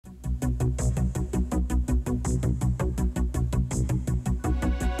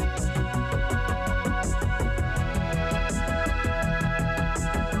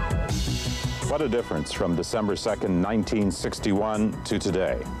What a difference from December 2nd, 1961 to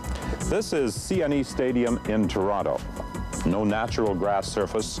today. This is CNE Stadium in Toronto. No natural grass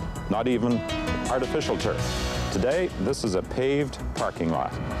surface, not even artificial turf. Today, this is a paved parking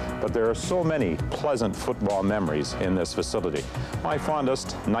lot, but there are so many pleasant football memories in this facility. My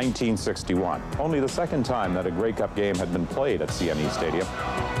fondest, 1961, only the second time that a Grey Cup game had been played at CNE Stadium,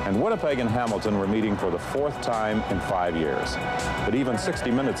 and Winnipeg and Hamilton were meeting for the fourth time in 5 years. But even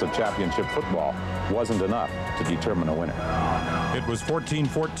 60 minutes of championship football wasn't enough to determine a winner. It was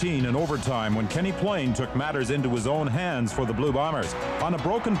 14-14 in overtime when Kenny Plain took matters into his own hands for the Blue Bombers. On a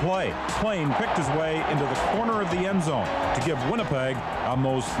broken play, Plain picked his way into the corner of the end zone to give Winnipeg a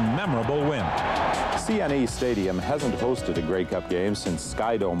most memorable win. CNE Stadium hasn't hosted a Grey Cup game since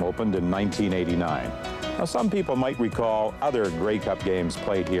Skydome opened in 1989. Now, some people might recall other Grey Cup games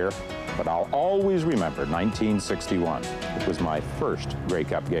played here, but I'll always remember 1961. It was my first Grey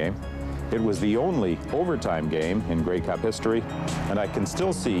Cup game. It was the only overtime game in Grey Cup history, and I can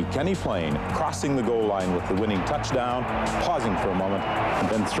still see Kenny Plain crossing the goal line with the winning touchdown, pausing for a moment, and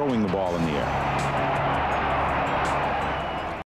then throwing the ball in the air.